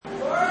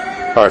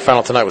All right,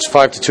 final tonight was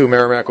 5-2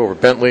 Merrimack over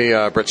Bentley.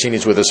 Brett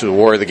Cini's with us, who's the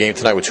warrior of the game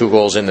tonight with 2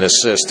 goals and an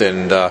assist.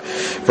 And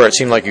Brett, it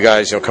seemed like you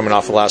guys, coming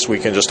off the last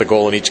weekend, just a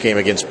goal in each game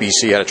against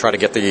BC, had to try to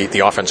get the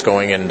offense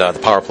going and the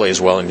power play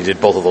as well, and you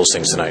did both of those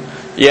things tonight.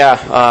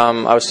 Yeah,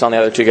 I was telling the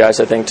other 2 guys,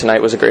 I think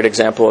tonight was a great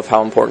example of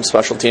how important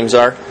special teams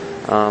are.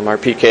 Our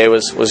PK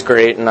was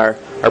great, and our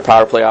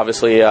power play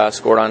obviously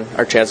scored on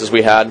our chances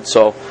we had.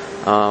 So,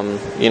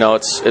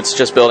 it's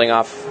just building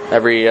off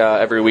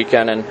every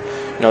weekend, and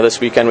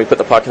this weekend we put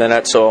the puck in the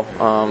net. So,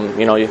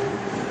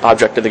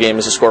 object of the game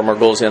is to score more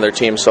goals than the other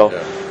team. So,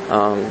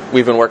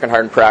 we've been working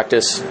hard in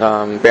practice,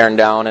 bearing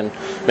down and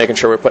making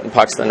sure we're putting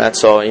pucks in the net.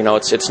 So,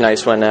 it's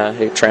nice when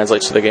it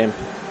translates to the game.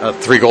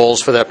 3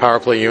 goals for that power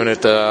play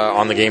unit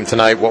on the game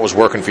tonight. What was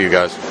working for you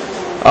guys?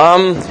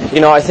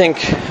 I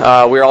think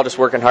we were all just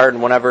working hard,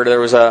 and whenever there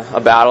was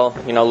a battle,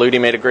 Ludi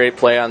made a great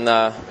play on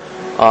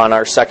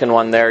our second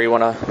one there. He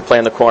won a play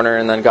in the corner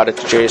and then got it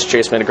to Jace.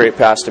 Jace made a great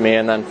pass to me,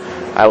 and then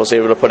I was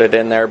able to put it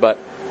in there. But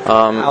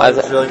Alex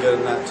was really good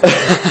in that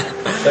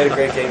too. Played a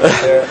great game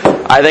out there.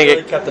 I think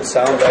really kept it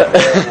sound back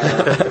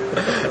there.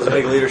 And, it's a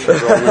big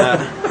leadership role in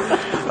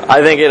that.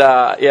 I think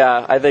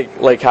I think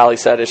like Hallie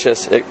said,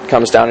 it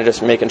comes down to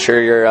just making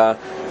sure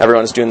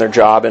everyone's doing their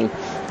job and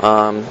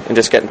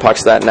just getting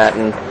pucks to that net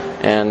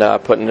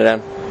and putting it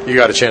in. You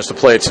got a chance to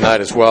play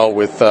tonight as well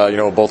with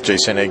both Jay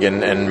Sinig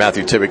and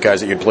Matthew Tibbett,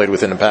 guys that you'd played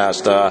with in the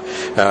past.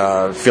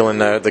 Feeling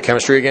the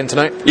chemistry again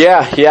tonight?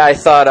 Yeah. I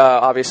thought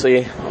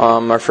obviously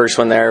our first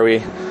one there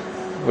we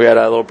had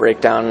a little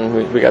breakdown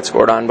and we got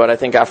scored on, but I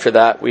think after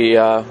that we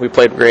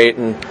played great,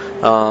 and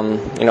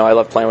I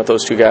love playing with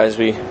those 2 guys.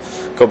 We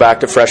go back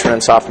to freshman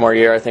and sophomore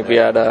year. I think we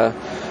had a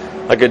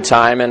good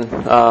time, and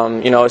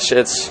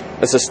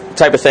it's this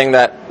type of thing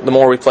that the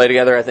more we play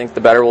together, I think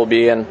the better we'll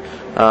be, and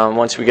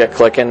once we get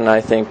clicking,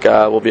 I think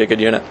we'll be a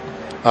good unit.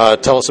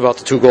 Tell us about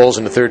the 2 goals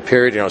in the third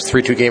period. It's a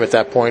 3-2 game at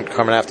that point,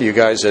 coming after you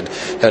guys had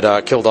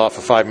killed off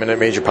a 5-minute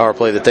major power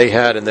play that they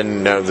had, and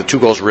then the 2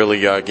 goals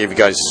really gave you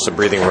guys some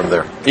breathing room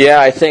there.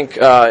 Yeah, I think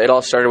it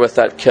all started with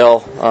that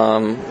kill.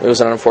 It was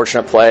an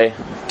unfortunate play.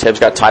 Tibbs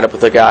got tied up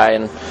with a guy,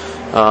 and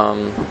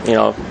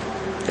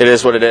it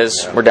is what it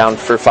is. We're down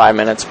for 5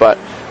 minutes, but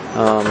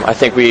I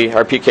think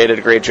our PK did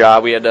a great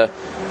job. We had to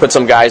put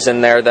some guys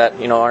in there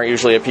that aren't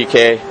usually a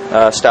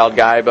PK styled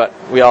guy, but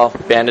we all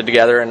banded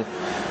together, and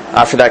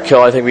after that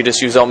kill, I think we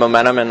just used all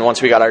momentum, and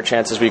once we got our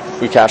chances, we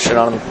cashed in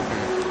on them.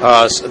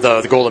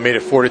 The goal that made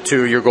it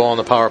 4-2, your goal on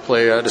the power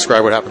play.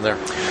 Describe what happened there.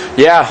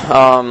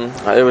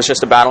 Yeah, it was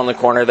just a battle in the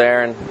corner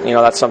there, and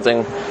that's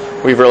something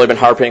we've really been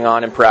harping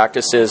on in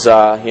practice. Is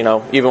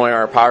even when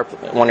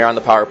you're on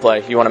the power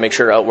play, you want to make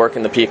sure you're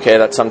outworking the PK.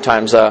 That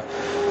sometimes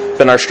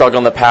been our struggle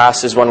in the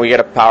past, is when we get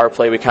a power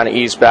play, we kind of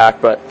ease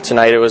back, but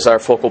tonight it was our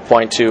focal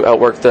point to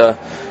outwork the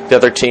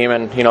other team,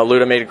 and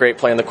Luda made a great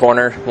play in the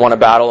corner, won a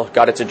battle,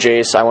 got it to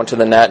Jace, I went to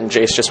the net, and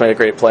Jace just made a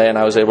great play, and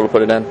I was able to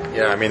put it in.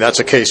 Yeah,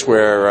 that's a case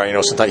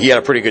where sometimes he had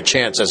a pretty good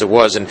chance as it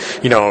was, and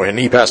and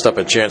he passed up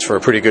a chance for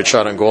a pretty good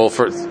shot on goal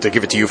to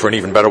give it to you for an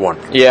even better one.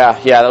 Yeah,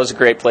 that was a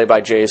great play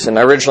by Jace, and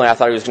originally I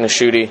thought he was going to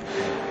shoot,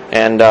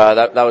 and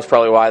that was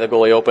probably why the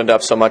goalie opened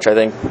up so much. I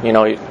think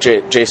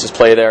Jace's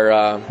play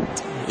there,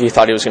 he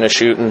thought he was going to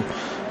shoot, and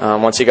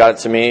once he got it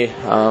to me,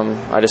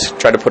 I just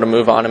tried to put a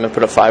move on him and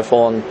put a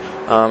 5-hole, and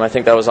I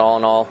think that was all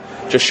in all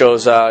just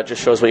shows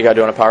what you got to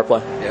do on a power play.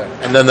 Yeah,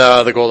 and then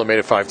the goal that made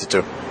it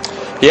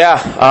 5-2.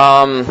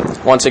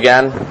 Yeah, once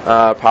again,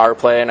 power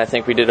play, and I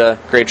think we did a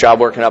great job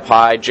working up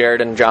high.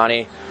 Jared and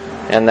Johnny,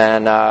 and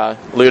then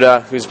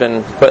Luda, who's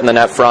been put in the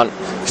net front.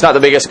 He's not the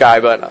biggest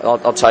guy, but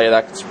I'll tell you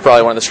that's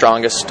probably one of the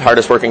strongest,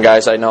 hardest working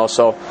guys I know.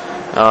 So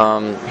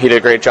he did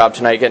a great job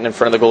tonight getting in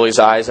front of the goalie's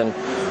eyes, and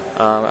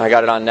I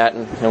got it on net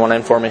and it went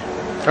in for me.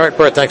 All right,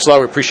 Brett, thanks a lot.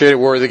 We appreciate it.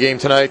 Warrior of the game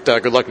tonight.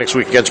 Good luck next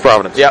week against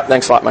Providence. Yeah,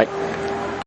 thanks a lot, Mike.